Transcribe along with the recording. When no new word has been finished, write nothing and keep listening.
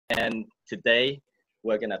And today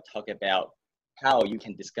we're going to talk about how you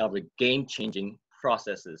can discover game-changing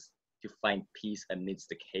processes to find peace amidst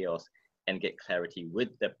the chaos and get clarity with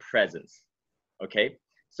the presence. Okay,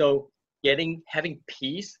 so having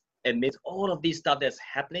peace amidst all of these stuff that's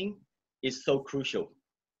happening is so crucial,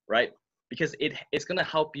 right? Because it's going to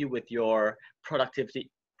help you with your productivity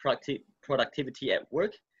at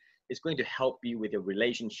work. It's going to help you with your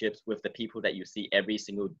relationships with the people that you see every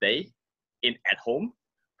single day at home,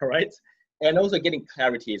 all right? And also getting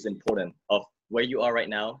clarity is important of where you are right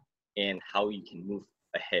now and how you can move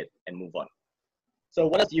ahead and move on. So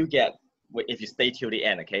what else you get if you stay till the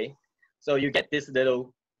end, okay? So you get this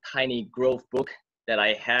little tiny growth book that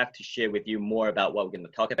I have to share with you more about what we're going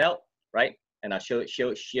to talk about, right? And I'll share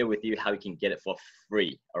with you how you can get it for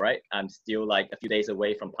free, all right? I'm still like a few days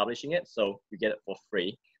away from publishing it, so you get it for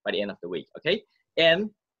free by the end of the week, okay? And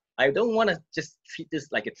I don't want to just treat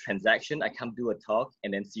this like a transaction. I come do a talk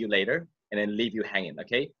and then see you later and then leave you hanging,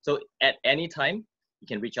 okay? So at any time, you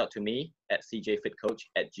can reach out to me at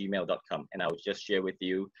cjfitcoach@gmail.com and I will just share with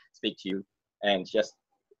you, speak to you, and just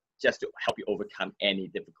to help you overcome any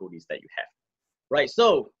difficulties that you have. Right,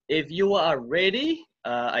 so if you are ready,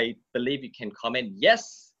 I believe you can comment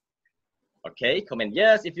yes. Okay, comment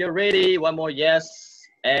yes if you're ready. One more yes.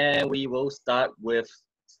 And we will start with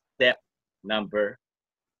step number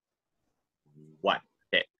 1.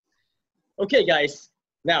 Okay, guys.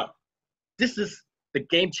 Now, this is the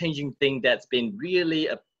game-changing thing that's been really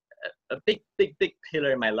a big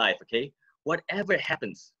pillar in my life, okay? Whatever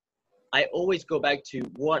happens, I always go back to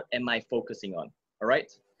what am I focusing on, all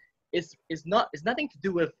right? It's nothing to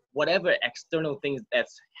do with whatever external things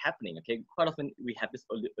that's happening, okay? Quite often we have this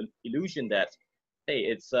illusion that, hey,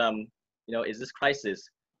 it's is this crisis,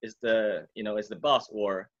 is the boss,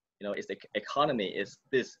 or is the economy, is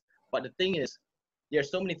this. But the thing is, there are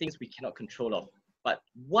so many things we cannot control of. But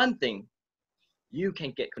one thing you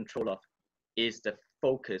can get control of is the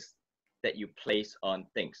focus that you place on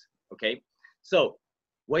things, okay? So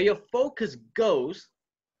where your focus goes,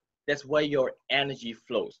 that's where your energy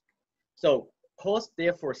flows. So pause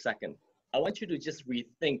there for a second. I want you to just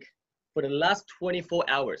rethink for the last 24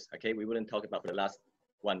 hours, okay? We wouldn't talk about for the last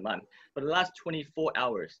 1 month. For the last 24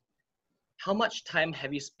 hours, how much time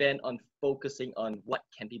have you spent on focusing on what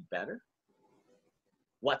can be better?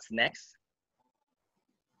 What's next?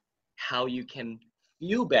 How you can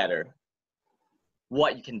feel better?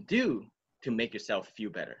 What you can do to make yourself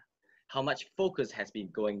feel better? How much focus has been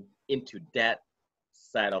going into that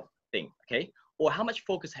side of thing, okay? Or how much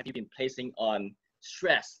focus have you been placing on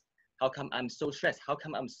stress? How come I'm so stressed? How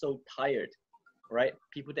come I'm so tired, right?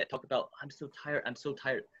 People that talk about, I'm so tired, I'm so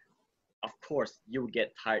tired. Of course, you will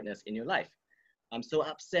get tiredness in your life. I'm so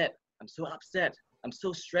upset, I'm so upset, I'm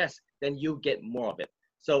so stressed, then you'll get more of it.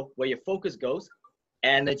 So where your focus goes,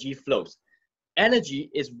 energy flows. Energy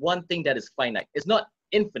is one thing that is finite. It's not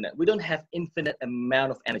infinite. We don't have infinite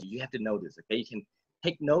amount of energy. You have to know this, okay? You can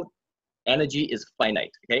take note. Energy is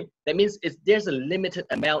finite, okay? That means there's a limited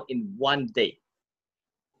amount in one day.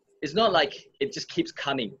 It's not like it just keeps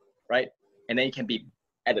coming, right? And then you can be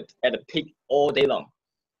at a peak all day long,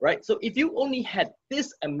 right? So if you only had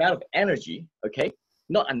this amount of energy, okay,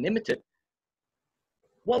 not unlimited,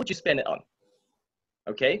 what would you spend it on,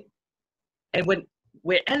 okay? And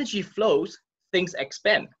where energy flows, things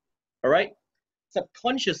expand, all right?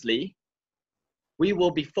 Subconsciously, we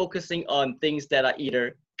will be focusing on things that are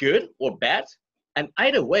either good or bad, and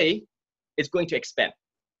either way, it's going to expand.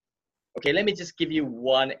 Okay, let me just give you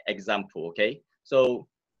one example, okay? So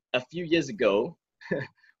a few years ago,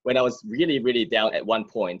 when I was really down at one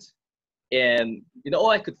point, and all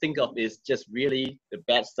I could think of is just really the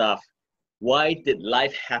bad stuff. Why did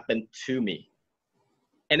life happen to me?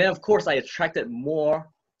 And then of course I attracted more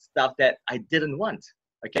stuff that I didn't want,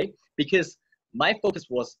 okay? Because my focus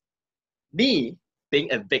was me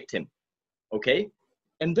being a victim, okay?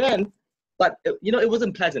 And then, but it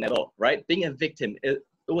wasn't pleasant at all, right? Being a victim, it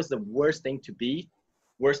was the worst thing to be,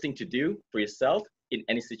 worst thing to do for yourself in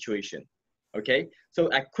any situation, okay? So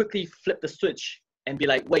I quickly flipped the switch and be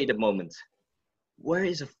like, wait a moment, where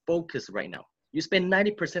is the focus right now? You spend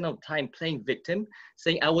 90% of the time playing victim,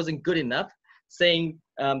 saying I wasn't good enough, saying,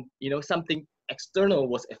 something external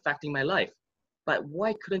was affecting my life. But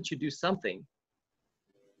why couldn't you do something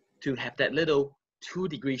to have that little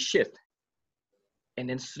 2-degree shift? And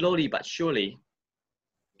then slowly but surely,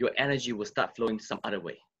 your energy will start flowing some other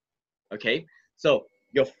way, okay? So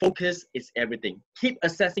your focus is everything. Keep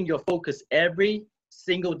assessing your focus every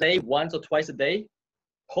single day, once or twice a day.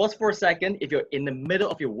 Pause for a second. If you're in the middle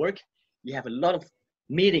of your work, you have a lot of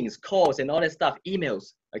meetings, calls, and all that stuff,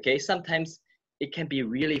 emails, okay? Sometimes it can be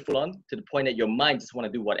really full on to the point that your mind just want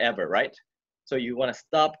to do whatever, right? So you want to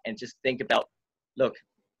stop and just think about, look,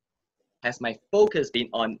 has my focus been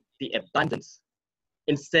on the abundance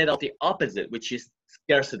instead of the opposite, which is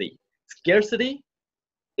scarcity? Scarcity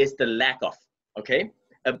is the lack of, okay?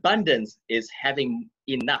 Abundance is having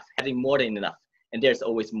enough, having more than enough, and there's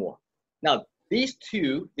always more. Now, these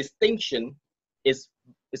two distinction is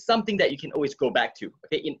something that you can always go back to,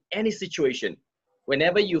 okay? In any situation,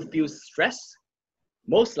 whenever you feel stress,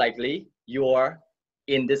 most likely you're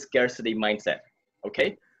in this scarcity mindset,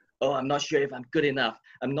 okay? Oh, I'm not sure if I'm good enough.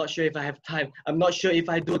 I'm not sure if I have time. I'm not sure if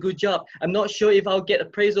I do a good job. I'm not sure if I'll get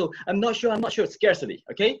appraisal. I'm not sure, scarcity,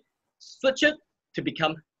 okay? Switch it to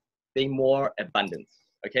become being more abundance,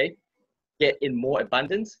 okay? Get in more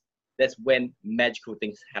abundance. That's when magical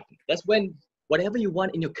things happen. That's when whatever you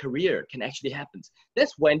want in your career can actually happen.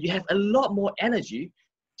 That's when you have a lot more energy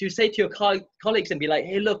to say to your colleagues and be like,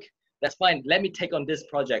 hey, look, that's fine. Let me take on this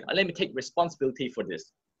project. Let me take responsibility for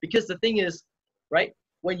this. Because the thing is, right,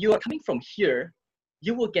 when you are coming from here,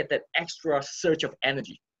 you will get that extra surge of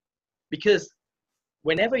energy. Because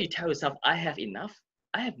whenever you tell yourself, I have enough,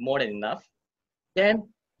 I have more than enough, then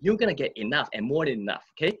you're gonna get enough and more than enough,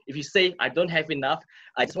 okay? If you say, I don't have enough,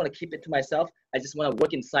 I just wanna keep it to myself, I just wanna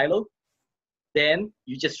work in silo, then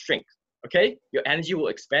you just shrink, okay? Your energy will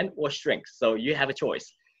expand or shrink, so you have a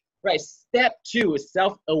choice. Right, step 2 is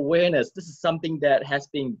self-awareness. This is something that has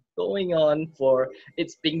been going on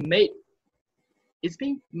it's being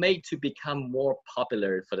made to become more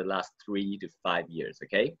popular for the last 3 to 5 years,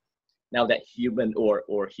 okay? Now that human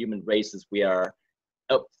races, we are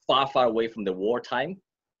far, far away from the wartime,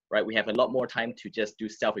 right? We have a lot more time to just do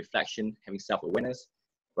self-reflection, having self-awareness,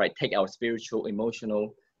 right? Take our spiritual,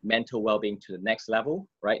 emotional, mental well-being to the next level,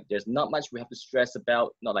 right? There's not much we have to stress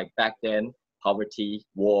about, not like back then, poverty,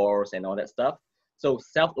 wars, and all that stuff. So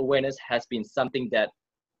self-awareness has been something that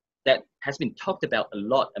has been talked about a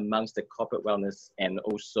lot amongst the corporate wellness and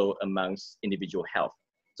also amongst individual health.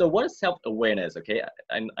 So what is self-awareness, okay?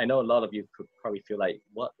 I know a lot of you could probably feel like,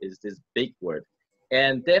 what is this big word?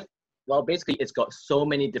 And well, basically it's got so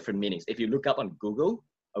many different meanings. If you look up on Google,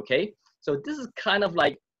 okay? So this is kind of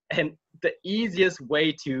like the easiest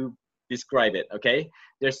way to describe it, okay?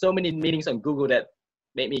 There's so many meanings on Google that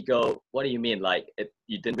made me go, what do you mean? Like,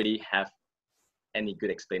 you didn't really have any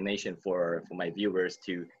good explanation for my viewers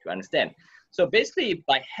to understand. So basically,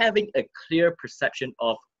 by having a clear perception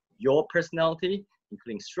of your personality,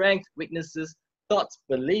 including strengths, weaknesses, thoughts,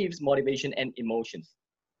 beliefs, motivation, and emotions.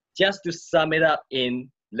 Just to sum it up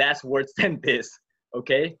in less words than this,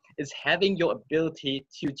 okay, is having your ability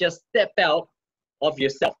to just step out of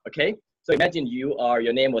yourself, okay? So imagine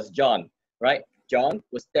your name was John, right? John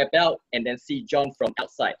will step out and then see John from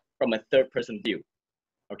outside, from a third person view,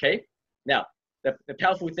 okay? Now, the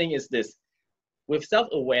powerful thing is this. With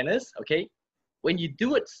self-awareness, okay, when you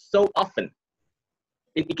do it so often,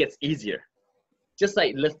 it gets easier. Just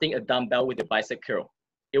like lifting a dumbbell with a bicep curl.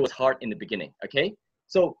 It was hard in the beginning, okay?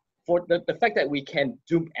 So for the fact that we can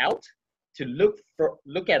zoom out to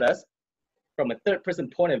look at us from a third person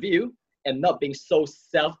point of view and not being so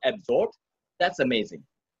self-absorbed, that's amazing.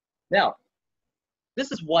 Now,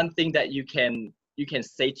 this is one thing that you can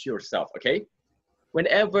say to yourself, okay?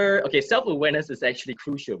 Self-awareness is actually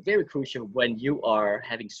crucial, very crucial when you are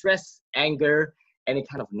having stress, anger, any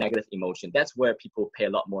kind of negative emotion. That's where people pay a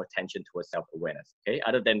lot more attention towards self-awareness, okay?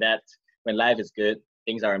 Other than that, when life is good,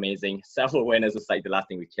 things are amazing, self-awareness is like the last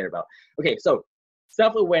thing we care about. Okay, so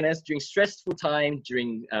self-awareness during stressful time,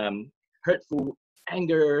 during hurtful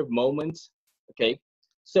anger moments, okay?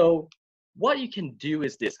 So what you can do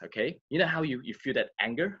is this, okay? You know how you feel that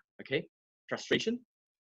anger, okay? Frustration?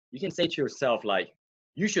 You can say to yourself like,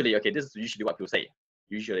 usually, okay, this is usually what people say.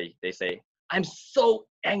 Usually they say, I'm so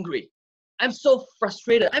angry. I'm so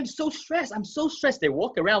frustrated. I'm so stressed. I'm so stressed. They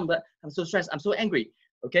walk around, but I'm so stressed. I'm so angry.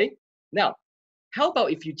 Okay. Now, how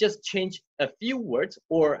about if you just change a few words,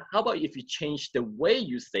 or how about if you change the way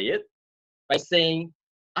you say it by saying,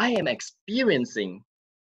 I am experiencing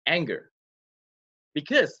anger?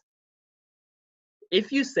 Because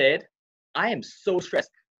if you said, I am so stressed,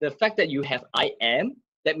 the fact that you have I am,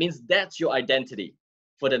 that means that's your identity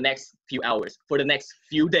for the next few hours, for the next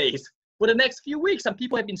few days, for the next few weeks. Some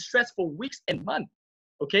people have been stressed for weeks and months,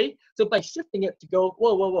 okay? So by shifting it to go,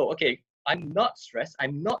 whoa, okay, I'm not stressed,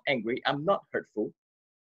 I'm not angry, I'm not hurtful,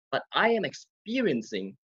 but I am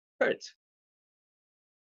experiencing hurt.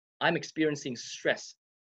 I'm experiencing stress.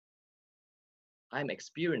 I'm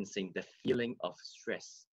experiencing the feeling of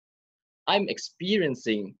stress. I'm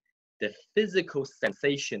experiencing the physical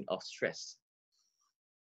sensation of stress.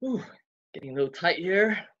 Whew, getting a little tight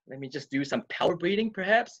here. Let me just do some power breathing,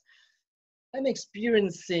 perhaps. I'm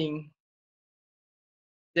experiencing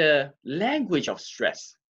the language of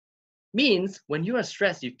stress. Means when you are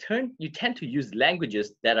stressed, you tend to use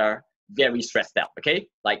languages that are very stressed out, okay?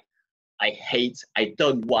 Like, I hate, I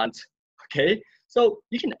don't want, okay? So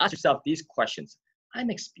you can ask yourself these questions. I'm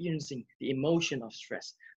experiencing the emotion of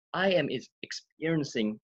stress. I am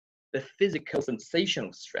experiencing the physical sensation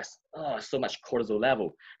of stress. Oh, so much cortisol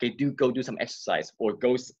level. Okay, go do some exercise or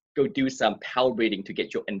go do some power breathing to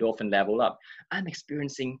get your endorphin level up. I'm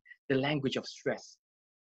experiencing the language of stress.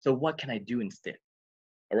 So what can I do instead?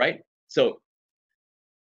 All right. So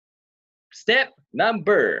step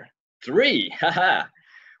number 3. Haha.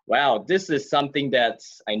 Wow, this is something that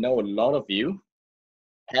I know a lot of you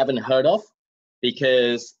haven't heard of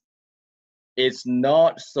because it's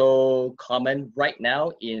not so common right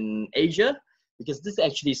now in Asia, because this is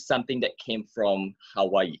actually something that came from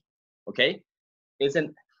Hawaii. Okay, it's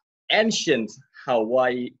an ancient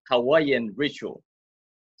Hawaiian ritual.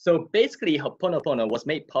 So basically, Ho'oponopono was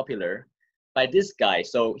made popular by this guy.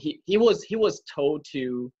 So he was told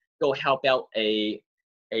to go help out a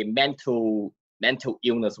mental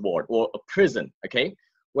illness ward or a prison, okay,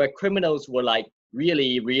 where criminals were like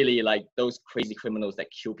really like those crazy criminals that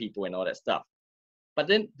kill people and all that stuff. But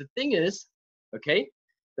then the thing is, okay,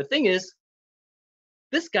 the thing is,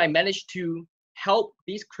 this guy managed to help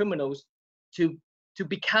these criminals to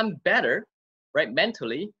become better, right,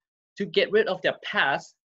 mentally, to get rid of their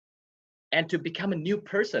past and to become a new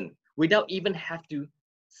person without even have to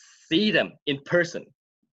see them in person.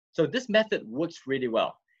 So this method works really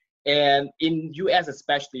well. And in US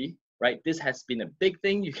especially, right, this has been a big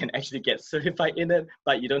thing. You can actually get certified in it,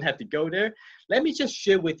 but you don't have to go there. Let me just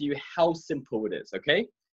share with you how simple it is, okay?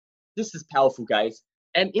 This is powerful, guys.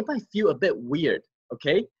 And it might feel a bit weird,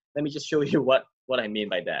 okay? Let me just show you what I mean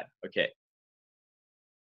by that, okay?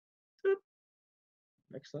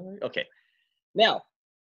 Next slide. Okay. Now,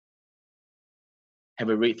 have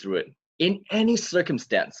a read through it. In any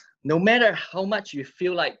circumstance, no matter how much you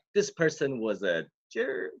feel like this person was a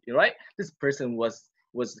jerk, right? This person was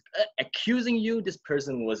accusing you, this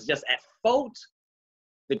person was just at fault,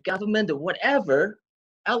 the government or whatever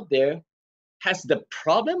out there has the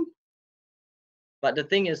problem. But the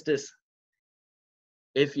thing is this,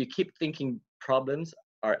 if you keep thinking problems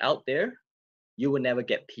are out there, you will never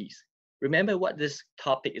get peace. Remember what this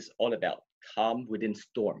topic is all about, calm within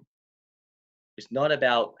storm. It's not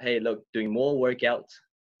about, hey, look, doing more workouts.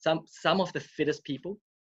 Some of the fittest people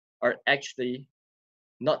are actually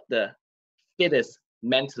not the fittest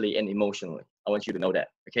mentally and emotionally. I want you to know that,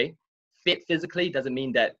 okay? Fit physically doesn't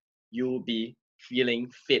mean that you'll be feeling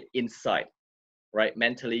fit inside, right?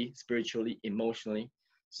 Mentally, spiritually, emotionally.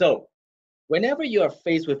 So whenever you are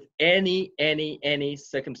faced with any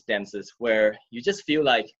circumstances where you just feel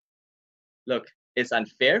like, look, it's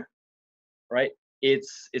unfair, right?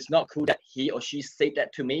 It's not cool that he or she said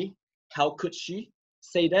that to me. How could she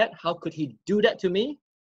say that? How could he do that to me,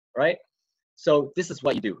 right? So this is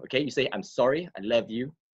what you do, okay? You say, I'm sorry, I love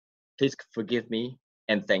you, please forgive me,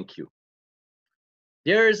 and thank you.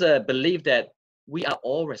 There's a belief that we are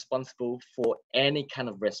all responsible for any kind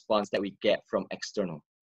of response that we get from external.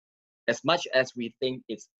 As much as we think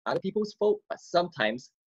it's other people's fault, but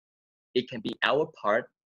sometimes it can be our part,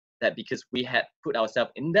 that because we had put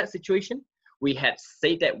ourselves in that situation, we had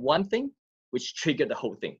said that one thing which triggered the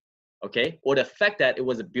whole thing, okay? Or the fact that it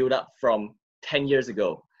was a build up from 10 years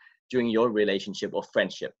ago during your relationship or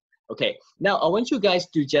friendship. Okay, now I want you guys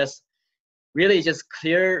to just really just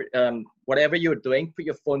clear whatever you're doing, put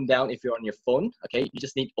your phone down if you're on your phone, okay? You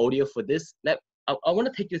just need audio for this. I want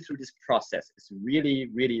to take you through this process. It's really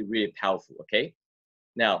powerful, okay?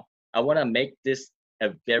 Now, I want to make this a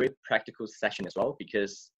very practical session as well,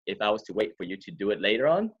 because if I was to wait for you to do it later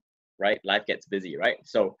on, right, life gets busy, right?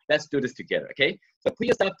 So let's do this together, okay? So put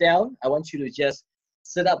yourself down. I want you to just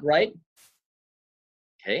sit upright,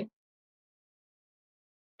 okay?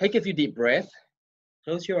 Take a few deep breaths,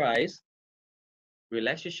 close your eyes,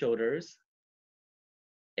 relax your shoulders,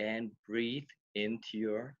 and breathe into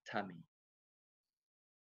your tummy.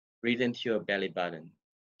 Breathe into your belly button,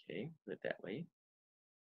 okay? Put it that way,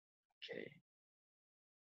 okay?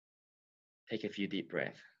 Take a few deep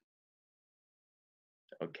breaths.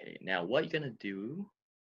 Okay, now what you're gonna do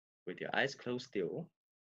with your eyes closed still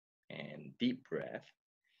and deep breath,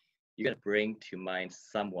 you're gonna bring to mind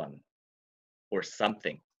someone or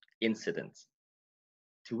something, incident,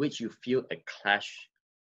 to which you feel a clash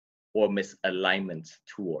or misalignment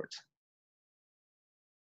towards,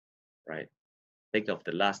 right? Think of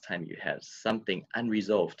the last time you had something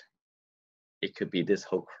unresolved. It could be this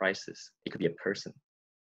whole crisis, it could be a person.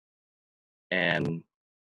 And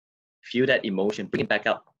Feel that emotion, bring it back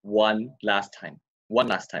up one last time. One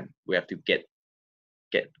last time. We have to get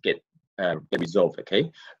resolved, okay?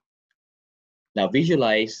 Now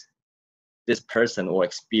visualize this person or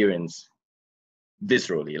experience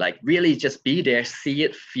viscerally, like really just be there, see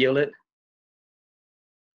it, feel it,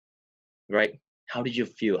 right? How did you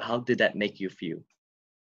feel? How did that make you feel?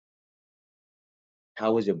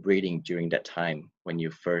 How was your breathing during that time when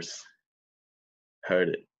you first heard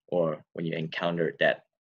it or when you encountered that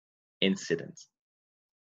incident?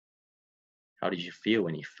 How did you feel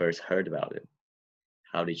when you first heard about it?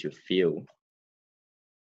 How did you feel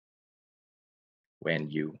when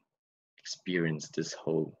you experienced this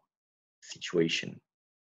whole situation?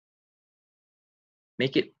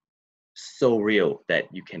 Make it so real that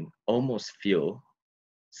you can almost feel,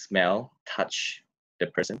 smell, touch the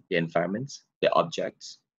person, the environments, the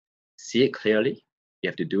objects. See it clearly. You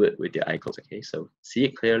have to do it with your eye closed, okay? So see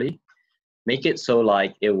it clearly. Make it so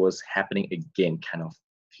like it was happening again kind of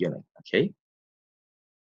feeling, okay?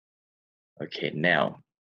 Okay, now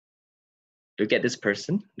look at this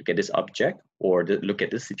person, look at this object, or look at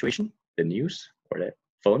this situation, the news or the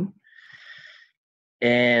phone.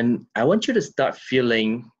 And I want you to start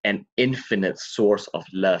feeling an infinite source of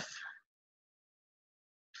love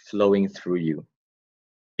flowing through you.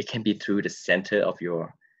 It can be through the center of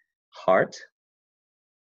your heart,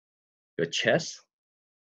 your chest,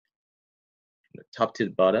 from the top to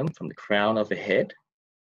the bottom, from the crown of the head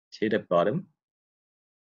to the bottom.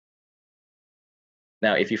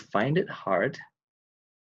 Now, if you find it hard,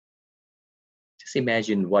 just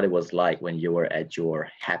imagine what it was like when you were at your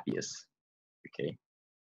happiest, okay?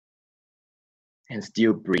 And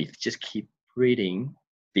still breathe. Just keep breathing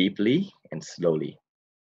deeply and slowly.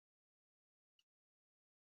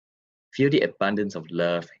 Feel the abundance of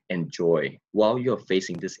love and joy while you're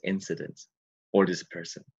facing this incident or this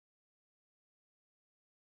person.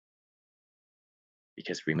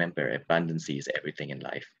 Because remember, abundance is everything in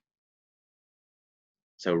life.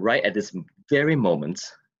 So right at this very moment,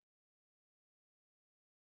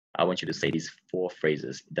 I want you to say these 4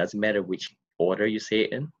 phrases. It doesn't matter which order you say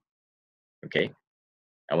it in, okay?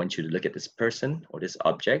 I want you to look at this person or this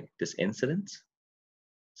object, this incident.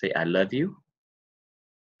 Say, I love you.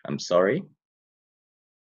 I'm sorry.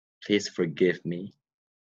 Please forgive me.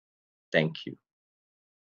 Thank you.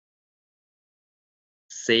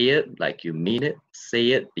 Say it like you mean it.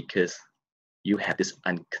 Say it because you have this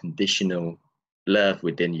unconditional love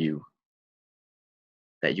within you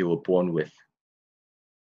that you were born with.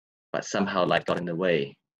 But somehow life got in the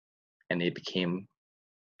way and it became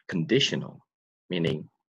conditional, meaning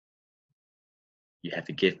you have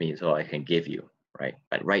to give me so I can give you, right?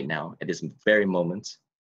 But right now, at this very moment,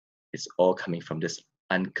 it's all coming from this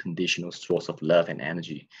unconditional source of love and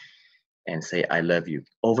energy. And say, I love you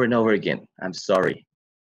over and over again. I'm sorry.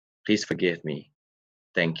 Please forgive me.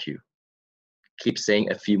 Thank you. Keep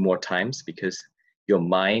saying a few more times because your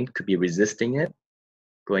mind could be resisting it,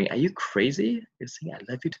 going, are you crazy? You're saying, I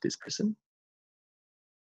love you to this person?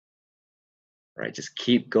 Right, just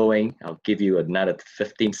keep going. I'll give you another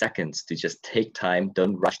 15 seconds to just take time.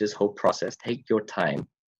 Don't rush this whole process. Take your time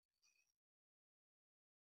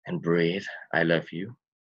and breathe. I love you.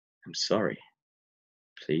 I'm sorry.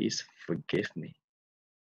 Please forgive me.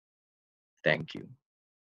 Thank you.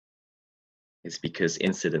 It's because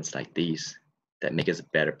incidents like these that make us a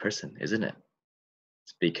better person, isn't it?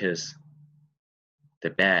 It's because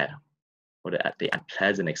the bad or the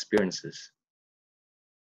unpleasant experiences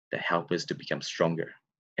that help us to become stronger.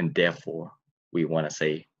 And therefore, we want to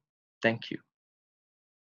say thank you.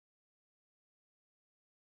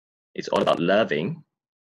 It's all about loving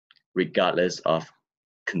regardless of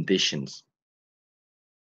conditions.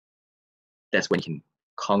 That's when you can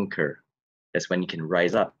conquer. That's when you can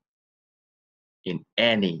rise up in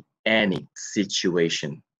any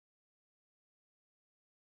situation.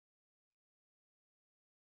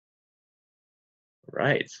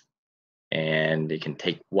 Right. And you can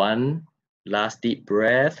take one last deep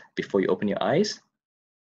breath before you open your eyes.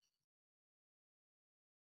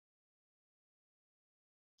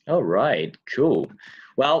 All right, cool.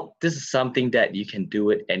 Well, this is something that you can do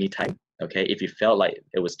it anytime. Okay, if you felt like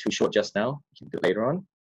it was too short just now, you can do it later on.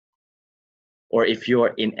 Or if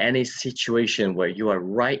you're in any situation where you are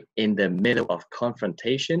right in the middle of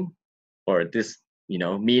confrontation or this,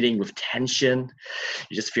 meeting with tension,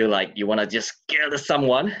 you just feel like you want to just scare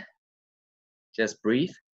someone, just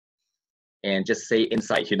breathe and just say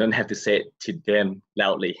inside. You don't have to say it to them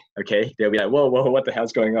loudly, okay? They'll be like, whoa, what the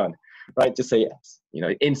hell's going on, right? Just say,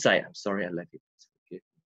 inside, I'm sorry, I love you.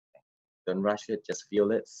 Don't rush it, just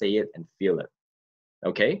feel it, say it, and feel it,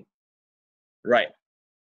 okay? Right.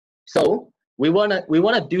 So we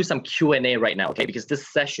wanna do some Q&A right now, okay? Because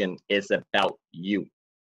this session is about you.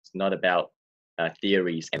 It's not about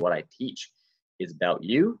theories and what I teach. It's about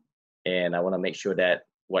you, and I want to make sure that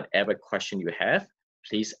whatever question you have,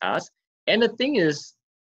 please ask. And the thing is,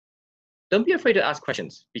 don't be afraid to ask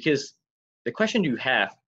questions, because the question you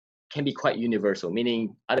have can be quite universal,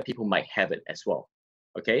 meaning other people might have it as well.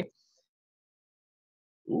 Okay.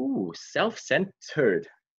 Ooh, self-centered.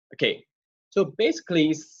 Okay. So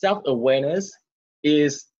basically, self-awareness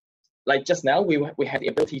is like just now we had the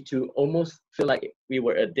ability to almost feel like we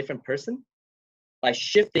were a different person by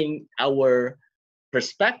shifting our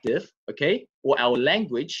perspective, okay, or our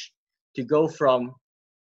language to go from,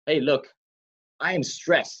 hey, look, I am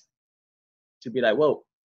stressed, to be like, whoa,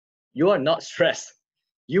 you are not stressed.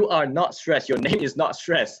 You are not stressed. Your name is not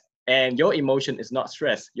stress. And your emotion is not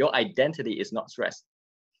stress. Your identity is not stress.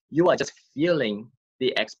 You are just feeling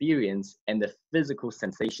the experience and the physical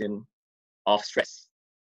sensation of stress.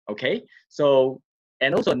 Okay? So,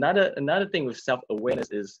 and also another thing with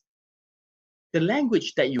self-awareness is the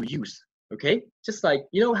language that you use. Okay? Just like,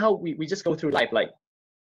 you know how we just go through life, like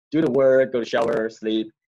do the work, go to shower, sleep,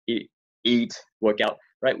 eat, work out,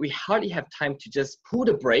 right? We hardly have time to just pull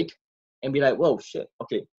the brake and be like, whoa, shit,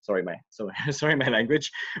 okay, sorry my language,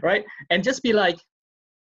 right? And just be like,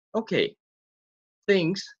 okay,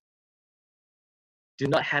 things do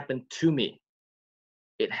not happen to me.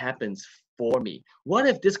 It happens for me. What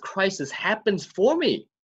if this crisis happens for me?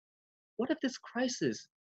 What if this crisis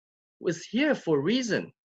was here for a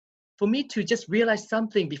reason? For me to just realize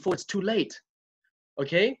something before it's too late,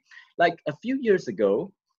 okay? Like a few years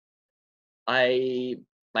ago, my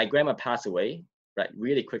grandma passed away, right,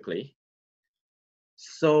 really quickly.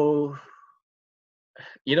 So,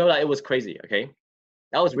 you know, like, it was crazy, okay?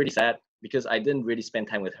 That was really sad because I didn't really spend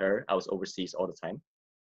time with her. I was overseas all the time.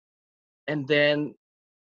 And then,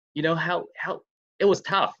 you know, how it was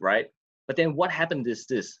tough, right? But then what happened is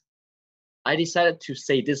this. I decided to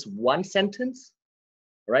say this one sentence,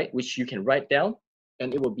 right, which you can write down,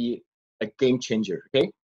 and it will be a game changer, okay?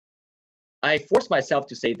 I forced myself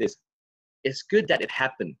to say this. It's good that it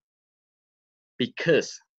happened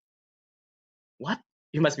because what?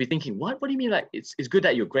 You must be thinking, what? What do you mean, like, it's good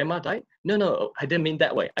that your grandma died? No, I didn't mean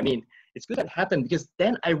that way. I mean, it's good that it happened because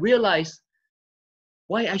then I realized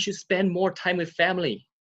why I should spend more time with family,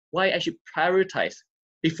 why I should prioritize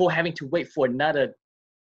before having to wait for another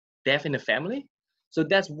death in the family. So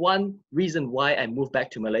that's one reason why I moved back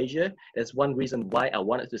to Malaysia. That's one reason why I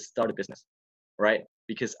wanted to start a business, right?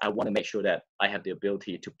 Because I want to make sure that I have the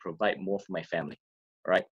ability to provide more for my family,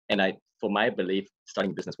 right? And for my belief,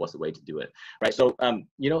 starting a business was the way to do it, right? So,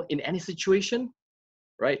 you know, in any situation,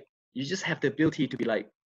 right, you just have the ability to be like,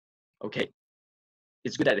 okay,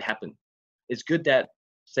 it's good that it happened. It's good that,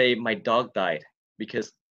 say, my dog died,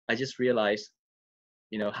 because I just realized,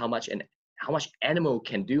 you know, how much animal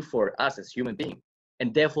can do for us as human being,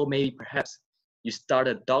 and therefore maybe perhaps you start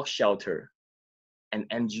a dog shelter, an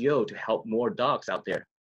NGO to help more dogs out there,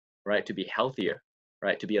 right, to be healthier,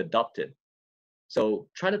 right, to be adopted. So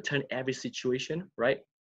try to turn every situation, right,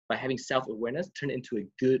 by having self-awareness, turn into a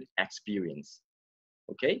good experience.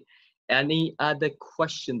 Okay. Any other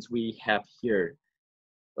questions we have here?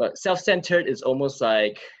 Self-centered is almost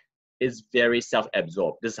like is very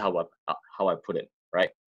self-absorbed. This is how I put it, right?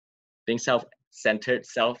 Being self-centered,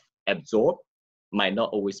 self-absorbed might not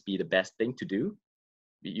always be the best thing to do.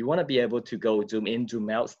 You want to be able to go zoom in, zoom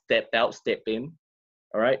out, step in.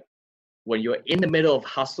 All right. When you're in the middle of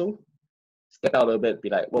hustle, step out a little bit. Be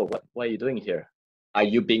like, whoa, what are you doing here? Are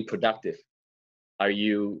you being productive? Are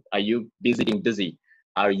you busy being busy?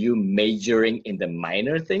 Are you majoring in the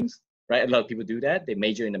minor things? Right? A lot of people do that. They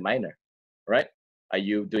major in the minor, right? Are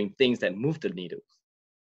you doing things that move the needle?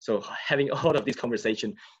 So having all of these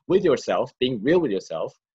conversations with yourself, being real with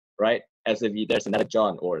yourself, right? As if there's another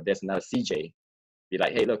John or there's another CJ, be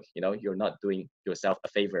like, hey, look, you know, you're not doing yourself a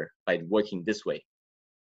favor by working this way.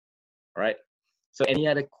 All right. So any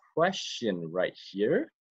other question right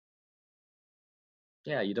here?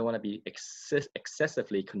 Yeah, you don't want to be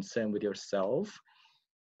excessively concerned with yourself.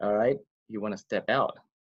 All right. You want to step out.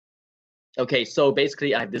 Okay, so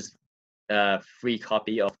basically I have this free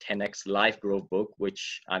copy of 10X Life Growth book,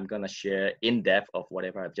 which I'm gonna share in depth of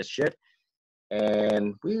whatever I've just shared.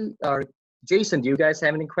 And we are, Jason, do you guys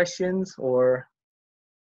have any questions? Or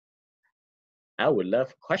I would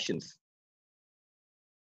love questions.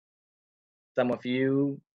 Some of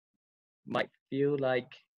you might feel like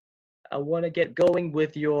I want to get going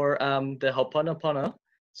with your the Ho'oponopono,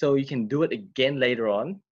 so you can do it again later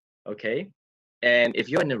on. Okay. And if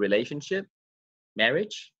you're in a relationship,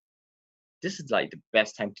 marriage, this is like the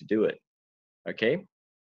best time to do it. Okay.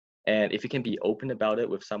 And if you can be open about it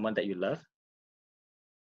with someone that you love,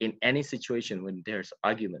 in any situation when there's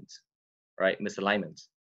arguments, right, misalignments,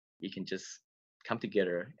 you can just come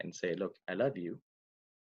together and say, look, I love you.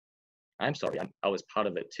 I'm sorry, I was part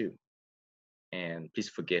of it too. And please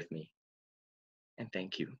forgive me. And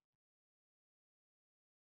thank you.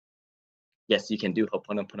 Yes, you can do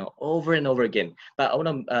Ho'oponopono over and over again. But I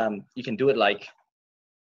want to, you can do it like,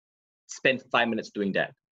 spend 5 minutes doing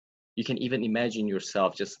that. You can even imagine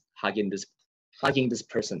yourself just hugging this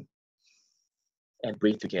person and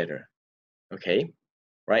breathe together. Okay,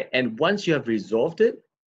 right? And once you have resolved it,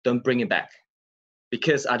 don't bring it back,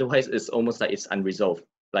 because otherwise it's almost like it's unresolved.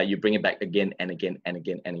 Like you bring it back again and again and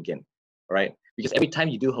again and again, right? Because every time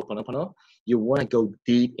you do Ho'oponopono, you want to go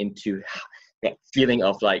deep into that feeling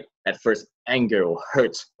of like at first anger or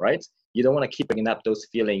hurt, right? You don't want to keep bringing up those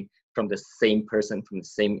feelings from the same person, from the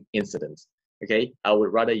same incidents. Okay, I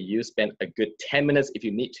would rather you spend a good 10 minutes if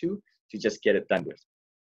you need to just get it done with.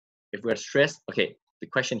 If we're stressed, okay, the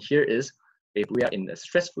question here is, if we are in a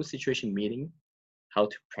stressful situation meeting, how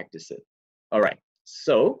to practice it. All right,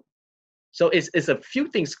 so it's a few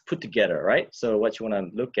things put together, right? So what you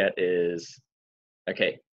want to look at is,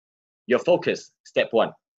 okay, your focus, step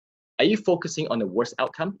one. Are you focusing on the worst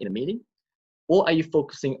outcome in a meeting? Or are you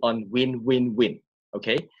focusing on win-win-win?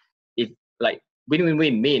 Okay, if like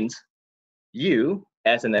win-win-win means you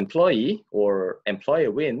as an employee or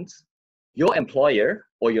employer wins, your employer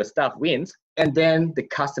or your staff wins, and then the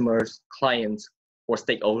customers, clients, or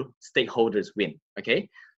stakeholders win. Okay,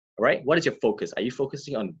 all right. What is your focus? Are you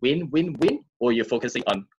focusing on win-win-win, or you're focusing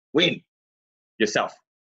on win yourself?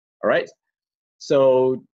 All right.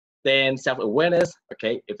 So then self-awareness.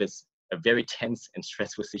 Okay, if it's a very tense and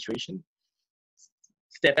stressful situation,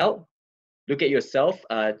 step out, look at yourself,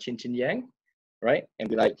 chin chin yang, right, and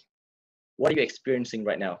be like, what are you experiencing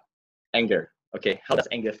right now? Anger. Okay, how does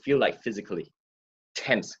anger feel like physically?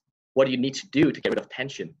 Tense. What do you need to do to get rid of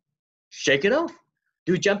tension? Shake it off.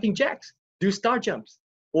 Do jumping jacks. Do star jumps.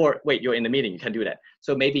 Or wait, you're in the meeting, you can't do that.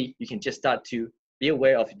 So maybe you can just start to be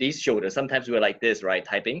aware of these shoulders. Sometimes we're like this, right,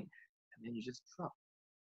 typing, and then you just drop.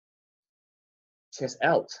 Chest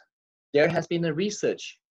out. There has been a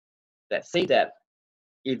research that say that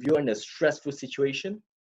if you're in a stressful situation,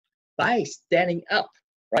 by standing up,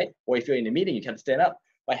 right? Or if you're in a meeting, you can stand up.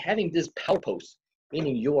 By having this power pose,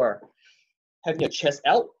 meaning you are having your chest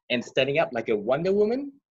out and standing up like a Wonder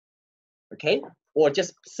Woman, okay? Or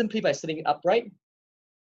just simply by sitting upright,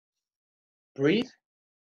 breathe,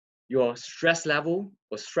 your stress level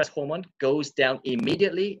or stress hormone goes down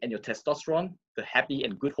immediately, and your testosterone, the happy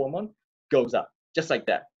and good hormone, goes up, just like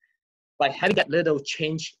that. By having that little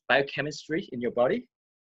change biochemistry in your body,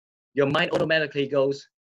 your mind automatically goes,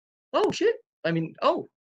 oh shit, oh,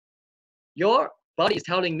 your body is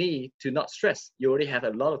telling me to not stress. You already have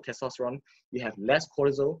a lot of testosterone, you have less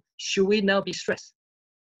cortisol. Should we now be stressed?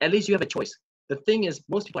 At least you have a choice. The thing is,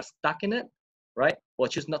 most people are stuck in it, right? Or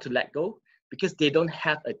choose not to let go because they don't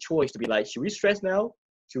have a choice to be like, should we stress now?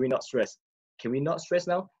 Should we not stress? Can we not stress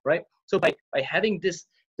now, right? So by having this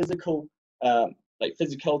physical, like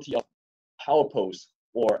physicality of power pose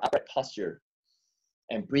or upright posture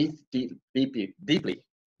and breathe deeply,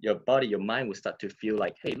 your body, your mind will start to feel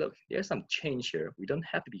like, hey, look, there's some change here. We don't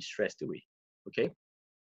have to be stressed, do we? Okay.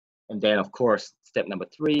 And then, of course, step number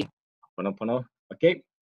 3, Ho'oponopono. Okay.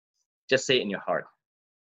 Just say it in your heart.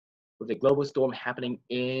 With the global storm happening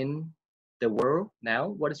in the world now,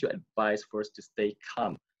 what is your advice for us to stay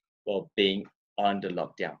calm while being on the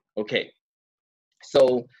lockdown? Okay.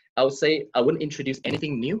 So I would say I wouldn't introduce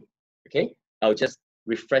anything new. Okay. I'll just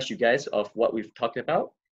refresh you guys of what we've talked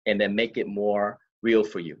about and then make it more real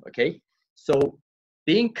for you. Okay. So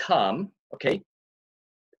being calm, okay,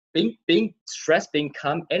 being stressed, being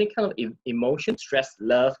calm, any kind of emotion, stress,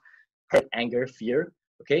 love, hurt, anger, fear,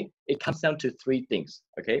 okay, it comes down to 3 things.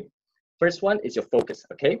 Okay. First one is your focus.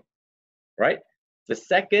 Okay. Right. The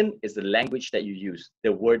second is the language that you use,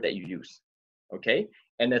 the word that you use. Okay.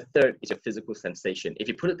 And the third is your physical sensation. If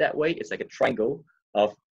you put it that way, it's like a triangle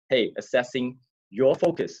of, hey, assessing your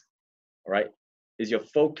focus. All right. Is your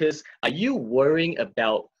focus, are you worrying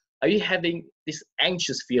about, are you having this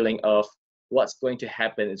anxious feeling of what's going to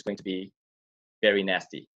happen is going to be very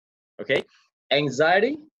nasty? Okay.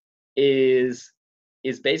 Anxiety is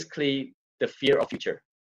basically the fear of future.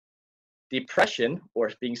 Depression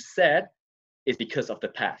or being sad is because of the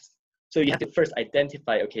past. So you have to first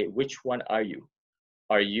identify, okay, which one are you?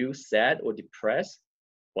 Are you sad or depressed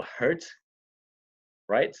or hurt,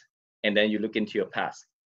 right? And then you look into your past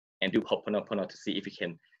and do Ho'oponopono to see if you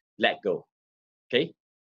can let go, okay?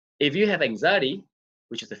 If you have anxiety,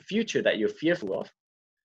 which is the future that you're fearful of,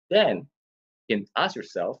 then you can ask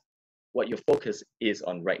yourself, what your focus is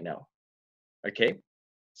on right now. Okay,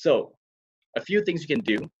 so a few things you can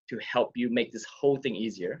do to help you make this whole thing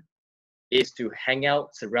easier is to hang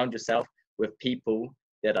out, surround yourself with people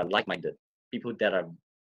that are like-minded, people that are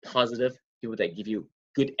positive, people that give you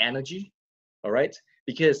good energy. All right,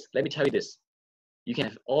 because let me tell you this, you can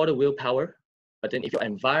have all the willpower, but then if your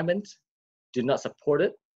environment do not support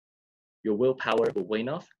it, your willpower will wane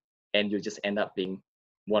off and you'll just end up being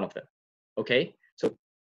one of them. Okay, so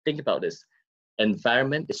think about this.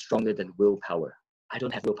 Environment is stronger than willpower. I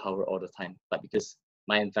don't have willpower all the time, but because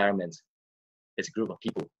my environment is a group of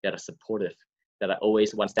people that are supportive, that are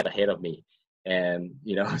always one step ahead of me. And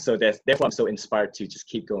so therefore I'm so inspired to just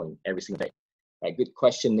keep going every single day. Right, good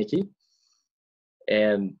question, Nikki.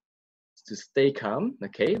 And to stay calm,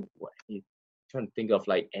 okay, you trying to think of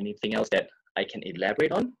like anything else that I can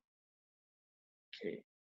elaborate on. Okay,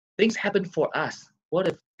 things happen for us. What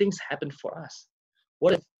if things happen for us?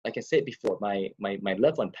 What if, like I said before, my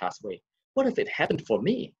loved one passed away? What if it happened for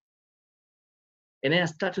me? And then I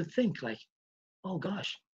start to think like, oh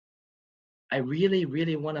gosh, I really,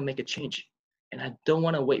 really want to make a change. And I don't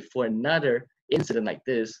want to wait for another incident like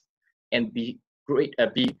this and be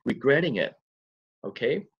regretting it.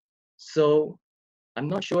 Okay. So I'm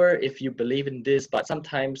not sure if you believe in this, but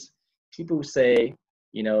sometimes people say,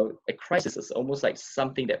 a crisis is almost like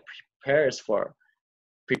something that prepares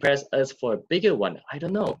us for a bigger one. I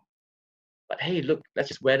don't know. But hey, look, let's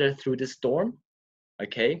just weather through this storm,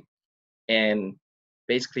 okay? And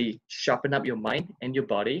basically sharpen up your mind and your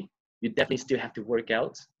body. You definitely still have to work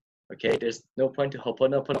out, okay? There's no point to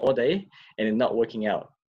Ho'oponopono all day and it not working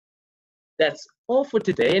out. That's all for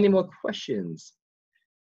today. Any more questions?